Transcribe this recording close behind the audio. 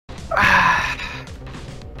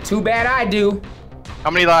Too bad I do.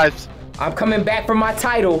 How many lives? I'm coming back for my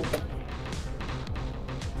title.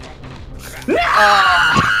 No!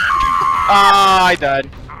 I died.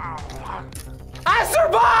 I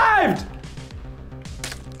survived!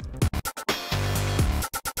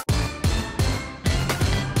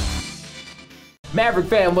 Maverick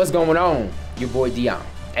fam, what's going on? Your boy Dion,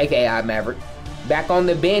 aka iMAVERIQ. Back on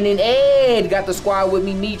the Ben and Ed. Got the squad with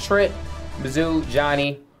me, Trent, Mizzou,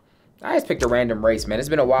 Johnny. I just picked a random race, man. It's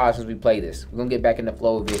been a while since we played this. We're gonna get back in the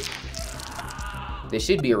flow of it. This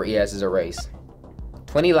should be a race. Yeah, this is a race.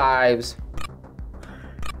 20 lives.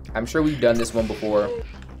 I'm sure we've done this one before.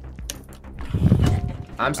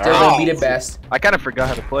 I'm still gonna be the best. I kind of forgot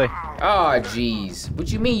how to play. Oh, jeez.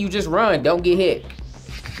 What you mean? You just run. Don't get hit.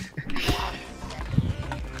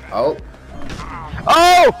 Oh.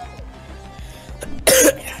 Oh!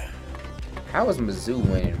 How is Mizzou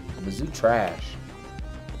winning? Mizzou trash.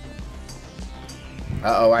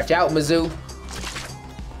 Uh-oh, watch out, Mizzou.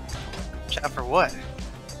 Watch out for what?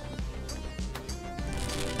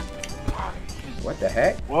 What the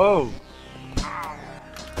heck? Whoa.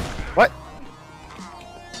 What?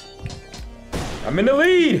 I'm in the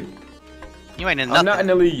lead. You ain't in nothing. I'm not in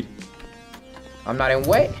the lead. I'm not in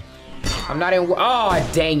what? I'm not in what? Oh,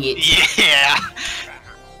 dang it. Yeah.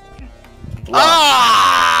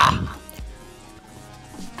 Ah!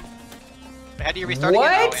 How do you restart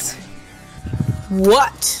again? What?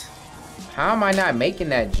 What? How am I not making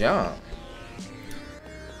that jump?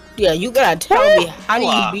 Yeah, you gotta tell me how do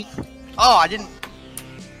you beat? Oh, I didn't.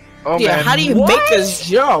 Oh, Yeah, man. how do you What? make this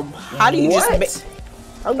jump? How do you What? just make?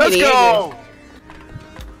 I'm Let's getting go!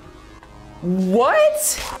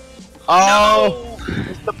 What? Oh,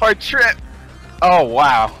 it's the part trip. Oh,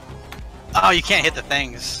 wow. Oh, you can't hit the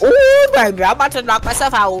things. Ooh, baby, I'm about to knock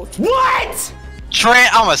myself out. What?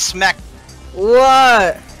 Trent, I'm gonna smack.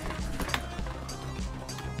 What?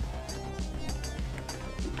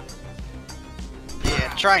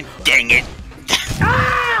 Yeah, try and dang it.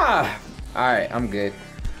 Ah! Alright, I'm good.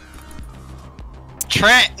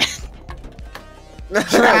 Trent.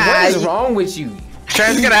 Trent, what is wrong with you?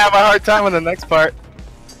 Trent's gonna have a hard time on the next part.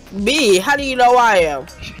 Me? How do you know I am?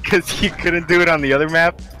 Because you couldn't do it on the other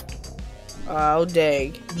map. Oh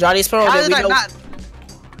dang, Johnny's pro. How We did I know. not?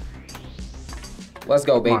 Let's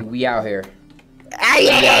go, baby. We out here.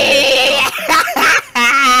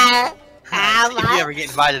 If you ever get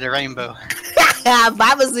invited to Rainbow.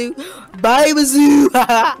 Bye, Mizzou. Bye, Mizzou.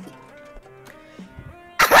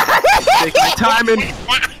 Take my time and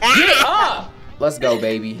Get up! Let's go,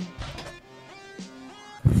 baby.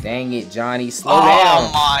 Dang it, Johnny. Slow Oh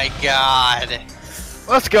down. my god.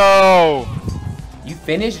 let's go. You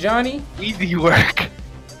finished, Johnny? Easy work.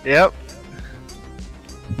 Yep.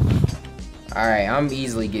 Alright, I'm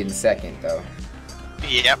easily getting second, though.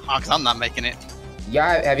 Yep, because I'm not making it.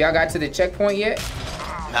 Y'all, have y'all got to the checkpoint yet?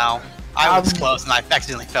 No. I was close and I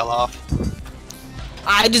accidentally fell off.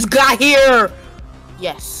 I just got here.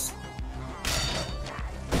 Yes.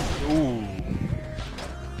 Ooh.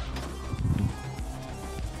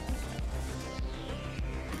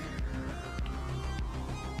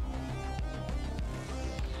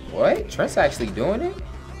 What? Trent's actually doing it?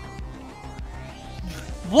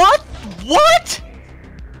 What? What?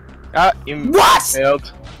 You What?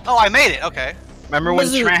 failed. Oh, I made it. Okay. Remember when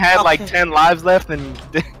Mizzou, Trent had like okay. 10 lives left and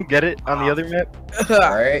didn't get it on the other map?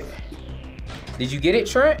 Alright. Did you get it,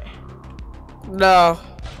 Trent? No.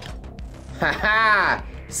 Haha!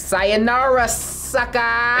 Sayonara, sucker!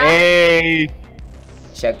 Hey.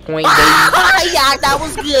 Checkpoint, baby. Yeah, that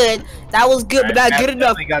was good. That was good, but not good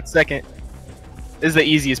enough. I got second. This is the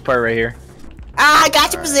easiest part right here. I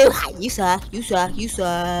got you, Mizzou. You suck. You suck. You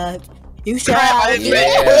suck. You suck. I didn't make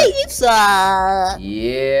it. You suck.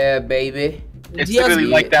 Yeah, baby. It's Yes, literally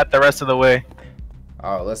yeah. like that the rest of the way.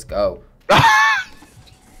 Oh, let's go. Alright,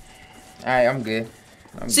 I'm good.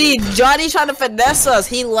 See, Johnny trying to finesse us.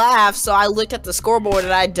 He laughed, so I looked at the scoreboard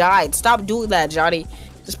and I died. Stop doing that, Johnny.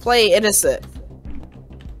 Just play innocent.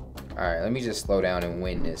 Alright, let me just slow down and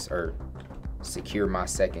win this, or secure my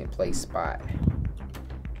second place spot.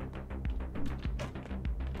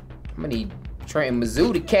 I'm gonna need Trent and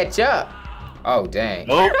Mizzou to catch up. Oh, dang.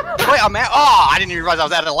 Oh. Wait, I'm at. Oh, I didn't even realize I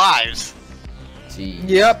was out of lives. Jeez.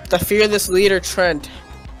 Yep, the fearless leader Trent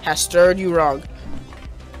has stirred you wrong.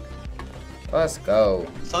 Let's go.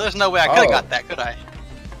 So there's no way I could have Oh. got that, could I?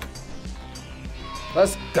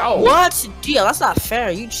 Let's go. What? Yeah, that's not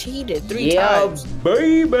fair. You cheated three times.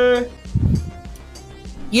 baby.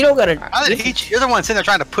 You don't gotta. You're the one sitting there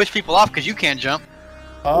trying to push people off because you can't jump.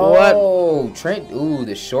 Oh, Trent. Ooh,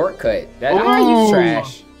 the shortcut. That you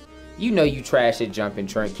trash. You know you trash at jumping,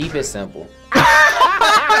 Trent. Keep it simple.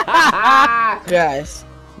 Guys,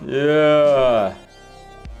 Yeah.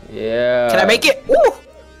 Yeah. Can I make it? Woo!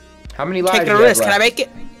 How many lives? Taking a risk. Can I make it?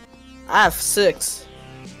 I have 6.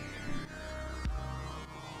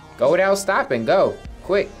 Go without stopping. Go.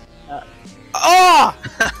 Quick. Oh!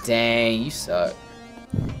 Dang, you suck.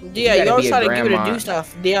 Yeah, you always try to give me to do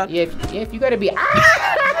stuff. Yeah. Yeah, if you gotta be.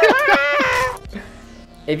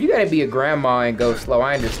 If you gotta be a grandma and go slow,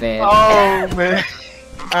 I understand. Oh man.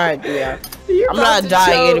 Alright, yeah. I'm not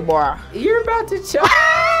dying anymore. You're about to choke.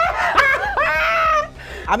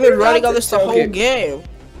 I've been running on this the whole game.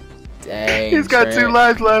 Dang. He's got Trent. 2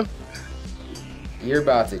 lives left. You're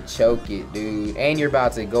about to choke it, dude. And you're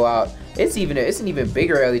about to go out. It's an even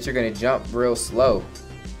bigger L that you're gonna jump real slow.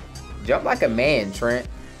 Jump like a man, Trent.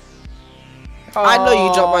 Oh, I know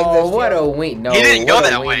you jump like this. What a weenie. No, He didn't go what a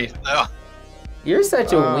that weenie. way. No. You're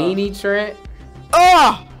such a weenie, Trent.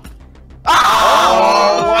 Oh!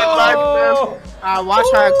 Oh, 1 life left. I watch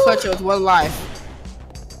her clutch it with 1 life.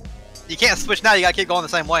 You can't switch now. You gotta keep going the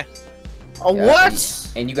same way. Oh, Yeah,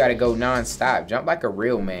 what? And you gotta go non-stop. Jump like a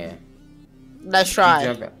real man. Let's You try.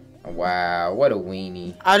 jump- Wow, what a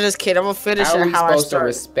weenie. I'm just kidding. I'm gonna finish How are it we how I supposed to start.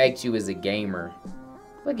 respect you as a gamer?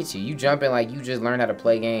 Look at you. You jumping like you just learned how to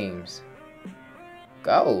play games.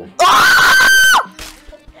 Go.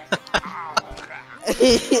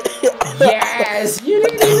 Yes! You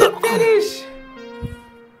didn't even finish!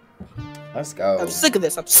 Let's go. I'm sick of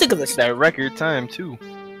this. I'm sick of this. That record time too.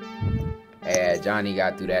 Yeah, Johnny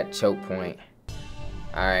got through that choke point.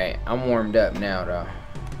 Alright, I'm warmed up now, though.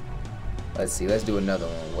 Let's see. Let's do another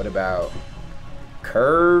one. What about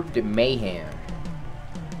Curved Mayhem?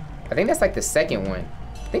 I think that's like the second one.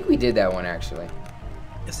 I think we did that one, actually.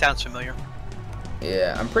 It sounds familiar.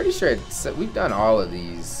 Yeah, I'm pretty sure we've done all of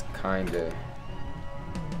these, kinda.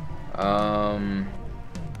 I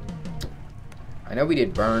know we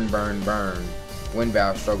did Burn, Burn, Burn.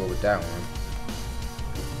 Windbow struggled with that one.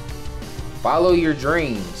 Follow Your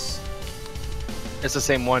Dreams. It's the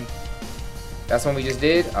same one. That's one we just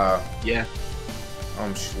did? Yeah.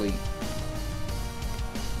 I'm sleep.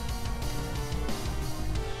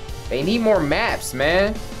 They need more maps,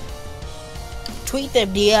 man. Tweet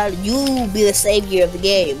them, Dion. You be the savior of the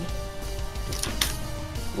game.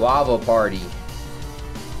 Lava Party.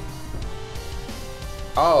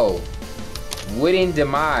 Oh. Wooden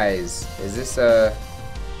Demise. Is this I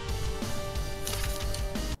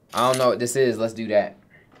don't know what this is. Let's do that.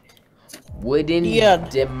 Wooden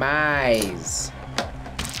Demise.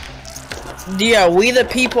 Yeah, we the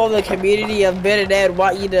people of the community of Ben and Ed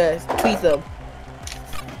want you to tweet them.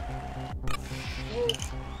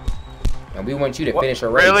 And we want you to finish a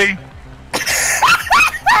race. Really?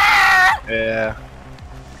 Yeah.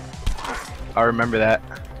 I remember that.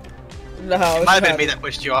 No, It might have been me that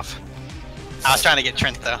pushed you off. I was trying to get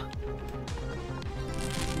Trent though.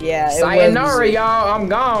 Yeah. Sayonara, y'all. I'm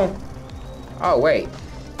gone. Oh, wait.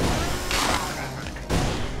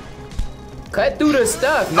 Cut through the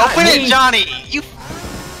stuff. Not Open me. it, Johnny. You.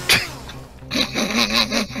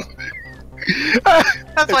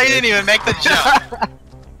 That's why you didn't even make the jump.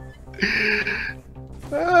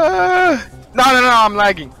 No, I'm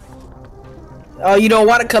lagging. Oh, you don't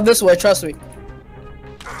want to come this way. Trust me.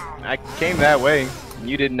 I came that way. And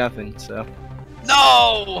you did nothing, so.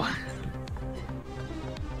 No.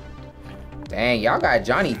 Dang, y'all got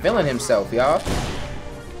Johnny feeling himself, y'all.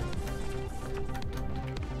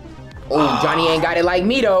 Oh, Johnny ain't got it like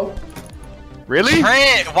me, though. Really?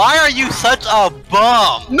 Trent, why are you such a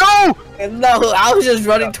bum? No! No, I was just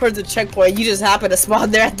running towards the checkpoint. You just happened to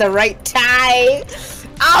spawn there at the right time.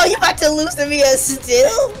 Oh, you had to lose to me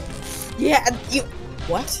still? Yeah, you.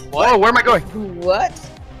 What? Whoa, where am I going? What?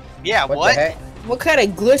 Yeah, What what? the heck? What kind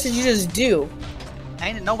of glitch did you just do?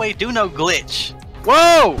 Ain't no way do no glitch.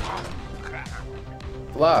 Whoa!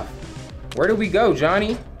 Fluff. Where do we go,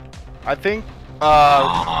 Johnny? I think,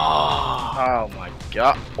 oh my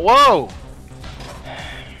god. Whoa!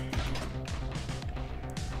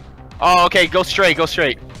 Oh, okay, go straight, go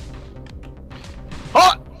straight.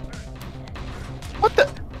 Oh! What the?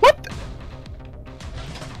 What the?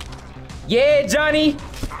 Yeah, Johnny.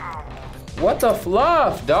 What the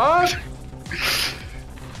fluff, dog?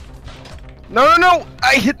 No,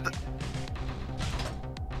 I hit the...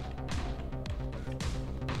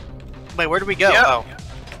 Wait, where do we go? Yep. Oh.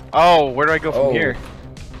 Oh, where do I go from Oh. here?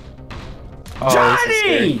 Oh, this is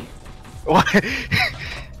scary. Johnny! What?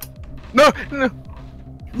 No!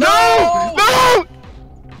 No!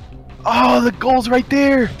 Oh, the goal's right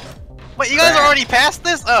there! Wait, you guys are already past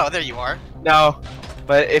this? Oh, there you are. No,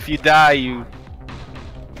 but if you die, you...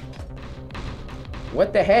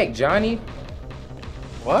 What the heck, Johnny?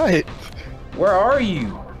 What? Where are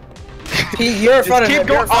you? You're in front of Just him. keep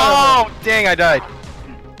going. Oh, dang, I died.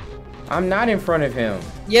 I'm not in front of him.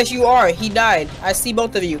 Yes, you are. He died. I see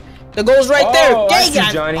both of you. The goal's right there. Oh, I Dang see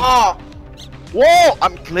it. Johnny. Oh. Whoa!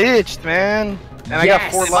 I'm glitched, man. And I got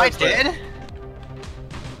Yes. 4 Am I lives left. dead?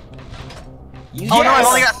 Yes. Oh no, I've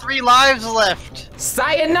only got 3 lives left.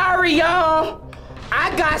 Sayonara, y'all.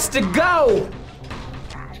 I got to go.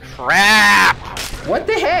 Crap! What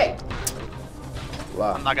the heck? I'm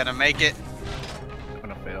Wow. not gonna make it. I'm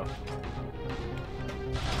gonna fail.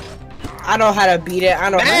 I know how to beat it. I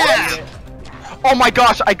know how to beat it. Oh my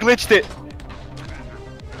gosh, I glitched it.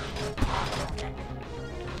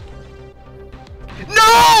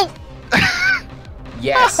 No!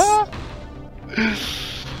 Yes.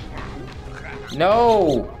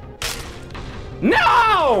 No.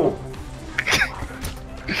 No.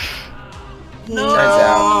 No, Turns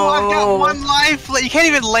out. I've got 1 life left. You can't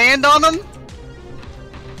even land on them?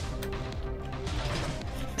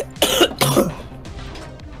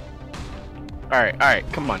 Alright,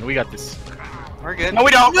 come on, we got this. We're good. No,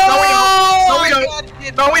 we don't! No, we don't! No, we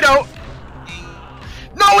don't! No, we don't!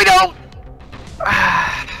 No, we don't!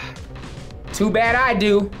 Too bad I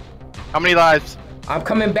do. How many lives? I'm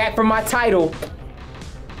coming back for my title.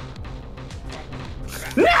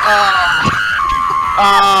 No!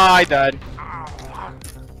 Ah, I died.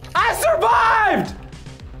 I survived!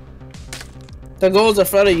 The goal's in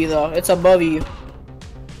front of you, though. It's above you.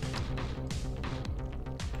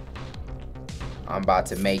 I'm about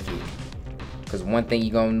to make it. Cause one thing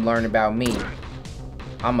you gonna learn about me,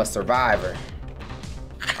 I'm a survivor.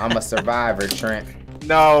 I'm a survivor, Trent.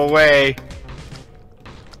 No way.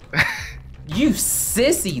 You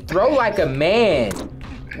sissy, throw like a man.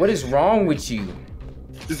 What is wrong with you?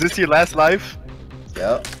 Is this your last life?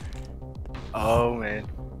 Yup. Oh man.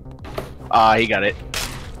 Ah, he got it.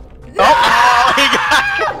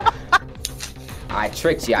 I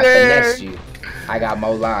tricked you, I finessed you. I got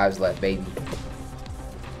more lives left, baby.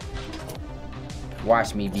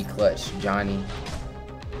 Watch me be clutch, Johnny.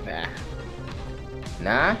 Nah.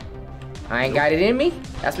 Nah? I ain't got it in me?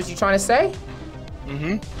 That's what you trying to say?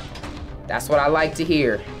 Mm-hmm. That's what I like to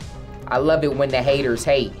hear. I love it when the haters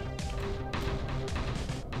hate.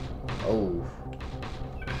 Oh.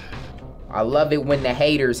 I love it when the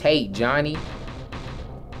haters hate, Johnny.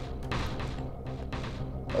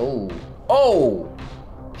 Oh. Oh!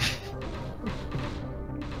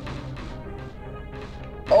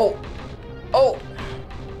 Oh! Oh!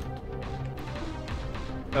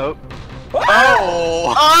 Oh.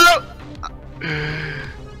 Oh! Oh!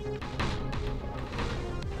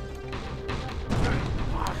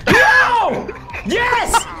 No!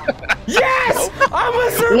 Yes! Yes! I'm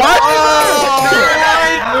a survivor! What?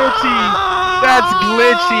 That's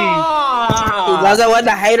glitchy. He doesn't when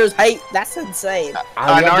the haters hate. That's insane.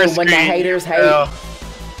 I On love our it when the screen, haters hate. yeah.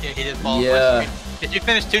 Yeah, he did fall. Yeah. Did you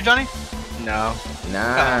finish too, Johnny? No.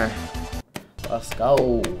 Nah. Let's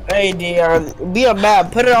go. Hey, dear. Be a man.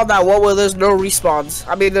 Put it on that one where there's no respawns.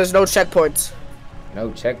 I mean, there's no checkpoints. No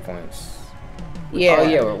checkpoints. Yeah. Oh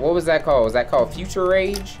yeah, what was that called? Was that called Future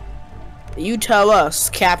Rage? You tell us,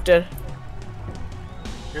 Captain.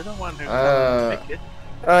 You're the one who picked it.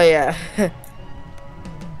 Oh, yeah.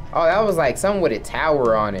 Oh, that was like something with a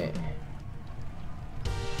tower on it.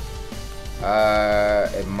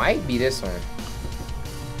 It might be this one.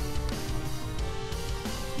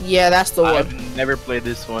 Yeah, that's the one. I've never played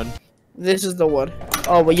this one. This is the one.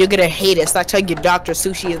 Oh, well, you're gonna hate it. Stop telling your doctor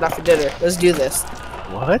sushi is not for dinner. Let's do this.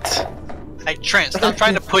 What? Hey, Trent, stop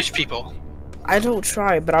trying to push people. I don't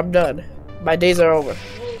try, but I'm done. My days are over.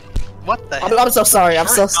 What the hell? I'm so sorry. I'm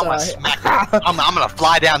so I'm gonna sorry. smack you. I'm gonna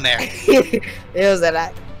fly down there. It was an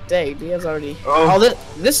act. Dang, Diaz already. Oh. Oh,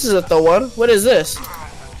 this isn't the one. What is this?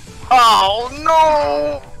 Oh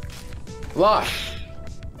no! Lock.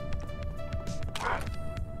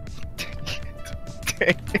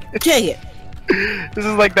 Dang it. This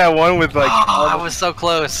is like that one with like. Oh, I was so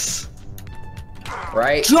close.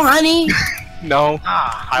 Right? Johnny! No.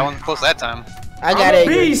 I wasn't close that time. I got I'm a it.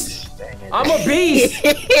 beast. I'm a beast.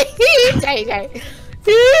 Dang, dang.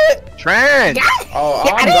 Trent! Oh,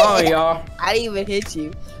 I I'm didn't- gone, y'all. I didn't even hit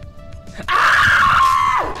you.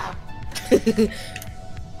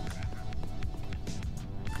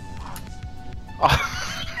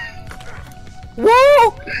 Woo!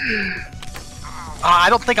 I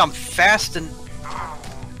don't think I'm fast and.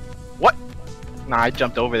 What? Nah, I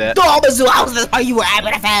jumped over that. No, I was how you were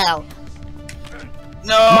able to fail.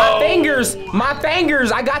 No. My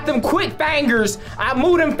fingers. I got them quick fingers. I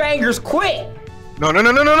move them fingers quick. No.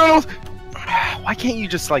 Why can't you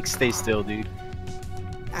just like stay still, dude?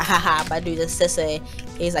 Haha, my dude is sissy.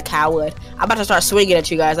 He's a coward. I'm about to start swinging at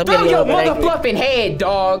you guys. I'm Throw getting a your little bit mother angry. fluffing head,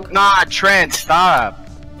 dog. Nah, Trent, stop.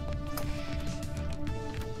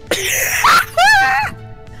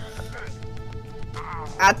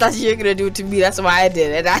 I thought you were gonna do it to me. That's why I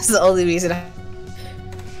did it. That's the only reason.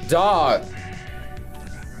 Dog.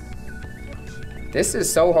 This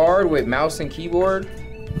is so hard with mouse and keyboard.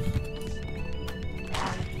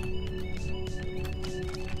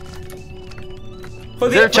 For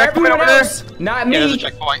Is there a checkpoint everyone over there? else, not me. Yeah, there's a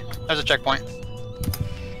checkpoint. There's a checkpoint.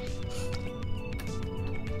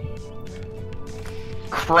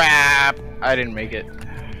 Crap! I didn't make it.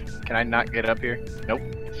 Can I not get up here? Nope.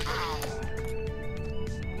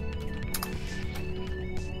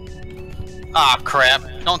 Ah, crap.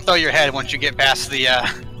 Don't throw your head once you get past the,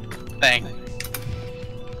 thing.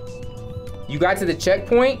 You got to the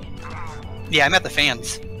checkpoint? Yeah, I'm at the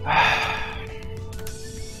fans.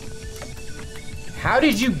 How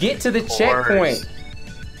did you get to the checkpoint?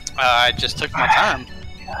 I just took my time.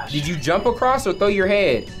 Did you jump across or throw your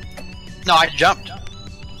head? No, I jumped.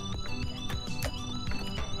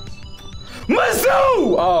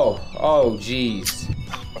 Mizzou! Oh, jeez.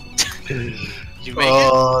 You make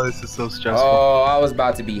it. This is so stressful. Oh, I was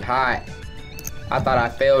about to be hot. I thought I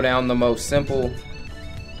fell down the most simple.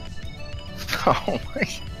 Oh my.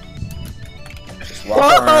 Just walk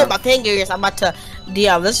Whoa, around. my fingers! I'm about to.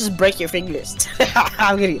 Dion, let's just break your fingers.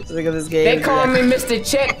 I'm kidding. Look at this game. They call me Mr.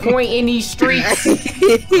 Checkpoint in these streets.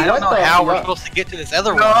 I don't know What the how we're fuck? supposed to get to this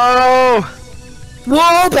other one. No!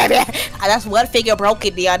 Whoa, baby! That's one finger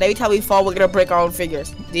broken, Dion. Every time we fall, we're gonna break our own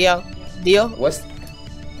fingers. Dion?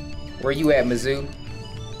 Where you at, Mizzou?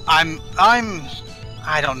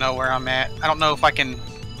 I don't know where I'm at. I don't know if I can.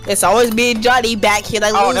 It's always me and Johnny back here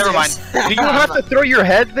like Oh, losers. never mind. Do you have to throw your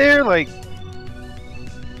head there? Like,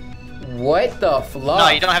 What the fluff? No,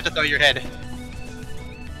 you don't have to throw your head.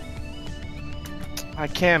 I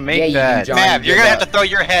can't make Yeah, you that. do, Johnny. Mav, you're give gonna have up. to throw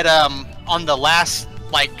your head on the last,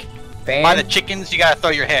 like, Fan? by the chickens. You gotta throw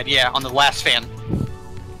your head. Yeah, on the last fan.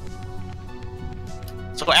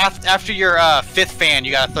 So after your fifth fan,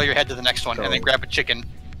 you gotta throw your head to the next one, and then grab a chicken.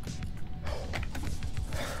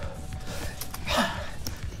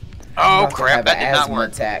 Oh I'm about to crap! have That an did not asthma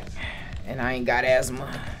work. attack, and I ain't got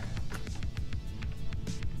asthma.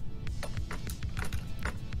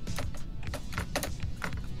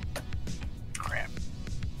 Crap.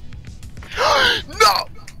 No!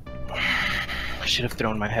 I should have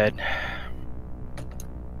thrown my head.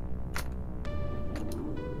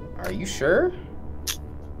 Are you sure?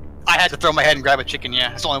 I had to throw my head and grab a chicken. Yeah,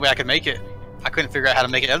 that's the only way I could make it. I couldn't figure out how to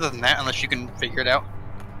make it other than that, unless you can figure it out.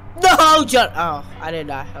 No, John. Oh, I did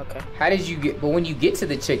not. Okay. How did you get? But when you get to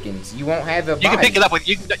the chickens, you won't have a body. You can pick it up with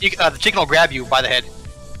the chicken will grab you by the head.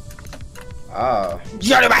 Oh,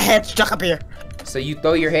 Johnny, my head's stuck up here. so you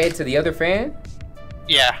throw your head to the other fan?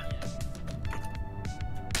 Yeah.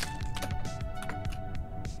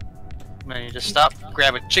 Then you just stop,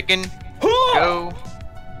 grab a chicken, go.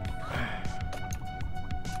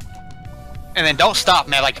 And then don't stop,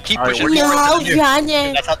 man. Like keep Alright, pushing where do you- forward. No,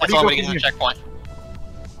 Johnny. That's the do you only go way to get to from the checkpoint.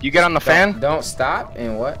 You get on the fan? Don't stop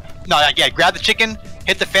and what? No, like, yeah, grab the chicken,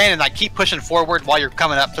 hit the fan, and like keep pushing forward while you're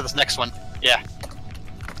coming up to this next one. Yeah.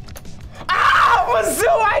 Ah, Mizzou,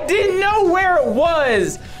 I didn't know where it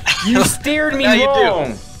was. You steered me Now you do.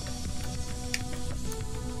 wrong.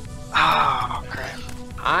 Oh crap.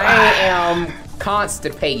 I am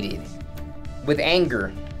constipated with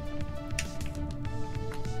anger.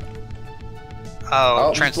 Oh,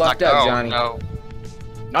 you Trent's fluffed not. up, Oh Johnny. no.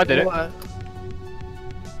 No, I did it. What?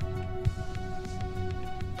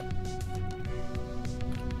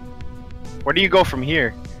 Where do you go from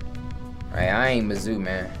here? Hey, I ain't Mizzou,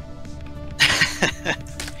 man.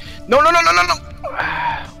 No, no, no, no, no, no!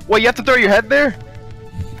 What, you have to throw your head there?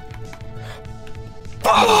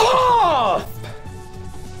 Oh!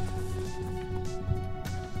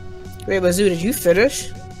 Wait, Mizzou, did you finish?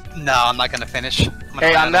 No, I'm not gonna finish. I'm gonna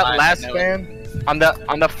Hey, run on out of that line, last I know it. fan,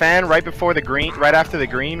 on the fan right before the green, right after the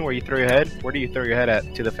green, where you throw your head. Where do you throw your head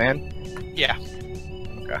at? To the fan? Yeah.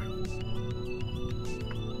 Okay.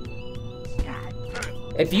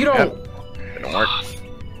 If you don't, It don't work.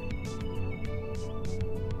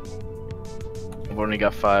 I've only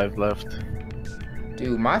got 5 left.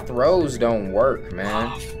 dude, my throws don't work,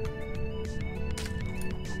 man.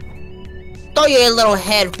 Throw your little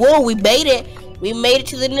head. Whoa, we made it. We made it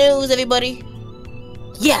to the news, everybody.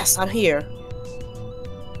 Yes, I'm here.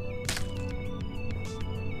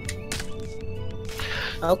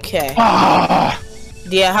 Okay.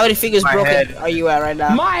 Yeah, how many fingers My broken head. are you at right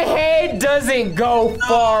now? My head doesn't go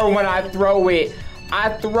far when I throw it. I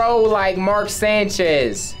throw like Mark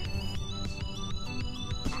Sanchez.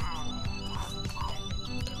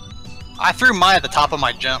 I threw mine at the top of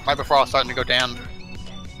my jump right before I was starting to go down.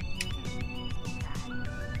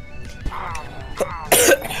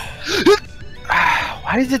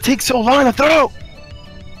 Why does it take so long to throw?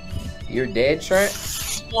 You're dead, Trent?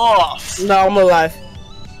 Fluff. No, I'm alive.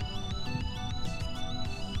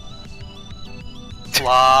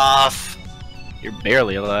 Fluff. You're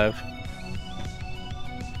barely alive.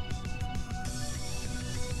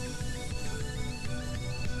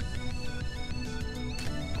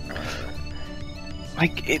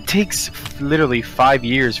 Like, it takes literally 5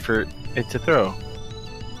 years for it to throw.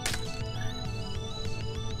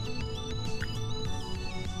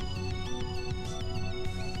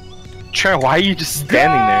 Trent, why are you just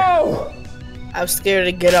standing there? I'm scared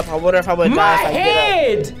to get up. I wonder if I'm gonna My die if I get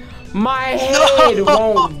up. head! My head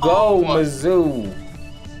won't go, Mizzou.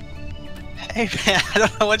 Hey man, I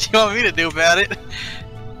don't know what you want me to do about it.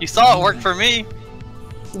 You saw it work for me.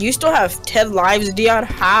 You still have 10 lives, Dion?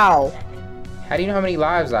 How? How do you know how many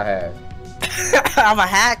lives I have? I'm a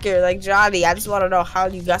hacker like Johnny. I just want to know how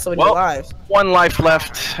you got so many lives. 1 life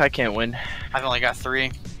left. I can't win. I've only got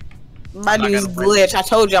 3. My I'm not dude's gonna win. glitch. I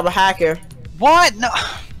told you I'm a hacker. What? No,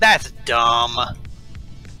 that's dumb.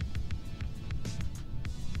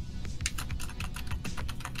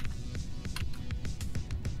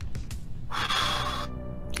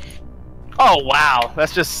 Oh wow,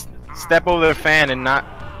 that's just step over the fan and not.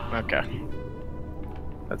 Okay.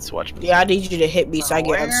 Let's watch. Yeah, I need you to hit me so I get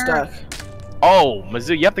Where? unstuck. Oh,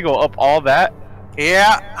 Mizzou, you have to go up all that.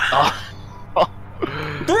 Yeah. Oh.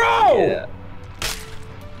 Throw! Yeah.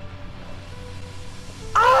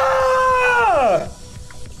 Ah!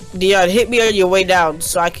 Dion, hit me on your way down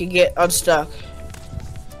so I can get unstuck.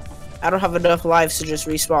 I don't have enough lives to just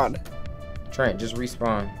respawn. Trent, just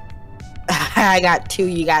respawn. I got 2,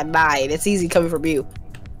 you got 9. It's easy coming from you.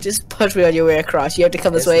 Just punch me on your way across. You have to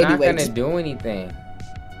come this It's way not anyway. gonna do anything.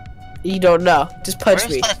 You don't know. Just punch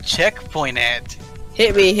Where's me. that checkpoint at?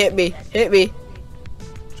 Hit me, hit me, hit me.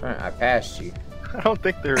 Trent, I passed you. I don't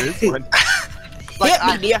think there is one. Like,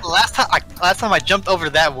 Hit me, Dion. last time I jumped over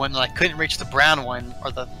that one, and I couldn't reach the brown one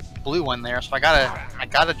or the blue one there, so I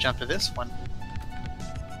gotta jump to this one.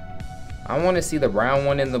 I want to see the brown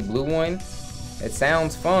one and the blue one. It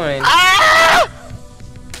sounds fun. Ah!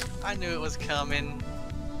 I knew it was coming.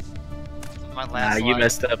 My last Nah, you one.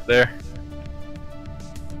 messed up there.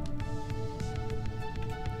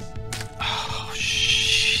 Oh,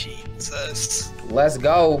 Jesus. Let's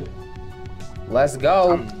go. Let's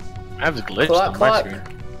go. I have a glitch Cluck, on my cluck. screen.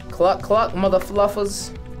 Cluck, cluck, mother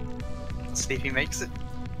fluffers. Let's see if he makes it.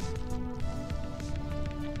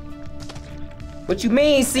 What you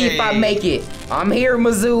mean, see if I Hey. make it? I'm here,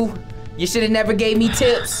 Mizzou. You should have never gave me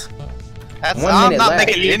tips. That's, 1 I'm minute not left.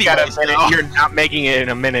 making it You got a anyways. minute. though. You're not making it in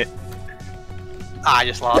a minute. I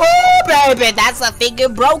just lost. Woo, baby, that's a finger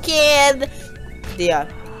broken. Dion.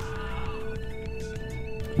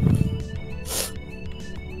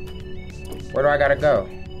 Where do I gotta go?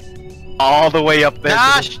 All the way up there.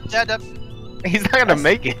 Nah, shut up. He's not gonna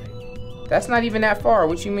make it. That's not even that far.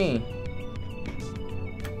 What you mean?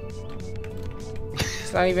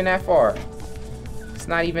 It's not even that far. It's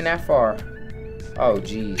not even that far. Oh,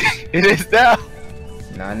 jeez. It is now.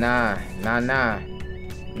 Nah, nah. Nah, nah.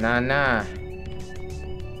 Nah, nah.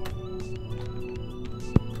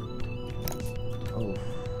 Oh.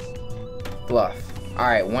 Fluff.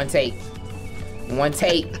 Alright, 1 take. 1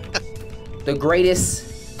 take. The greatest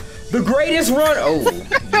run. Oh,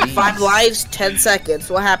 jeez. 5 lives, 10 seconds.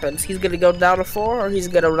 What happens? He's gonna go down to 4 or he's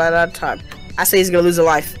gonna run out of time? I say he's gonna lose a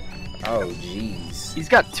life. Oh, jeez. He's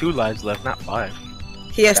got 2 lives left, not 5.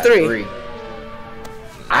 He has Got 3.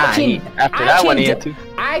 After that one, he had 2.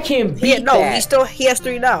 I can beat No, that. he has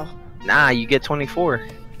 3 now. Nah, you get 24.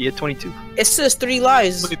 He had 22. It says 3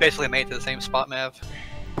 lives. We basically made it to the same spot, Mav.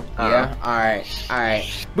 Yeah, alright.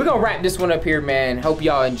 We're gonna wrap this one up here, man. Hope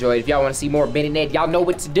y'all enjoyed. If y'all want to see more Ben and Ed, y'all know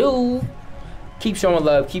what to do. Keep showing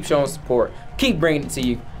love, keep showing support, keep bringing it to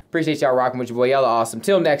you. Appreciate y'all rocking with your boy. Y'all are awesome.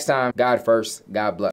 Till next time, God first, God bless.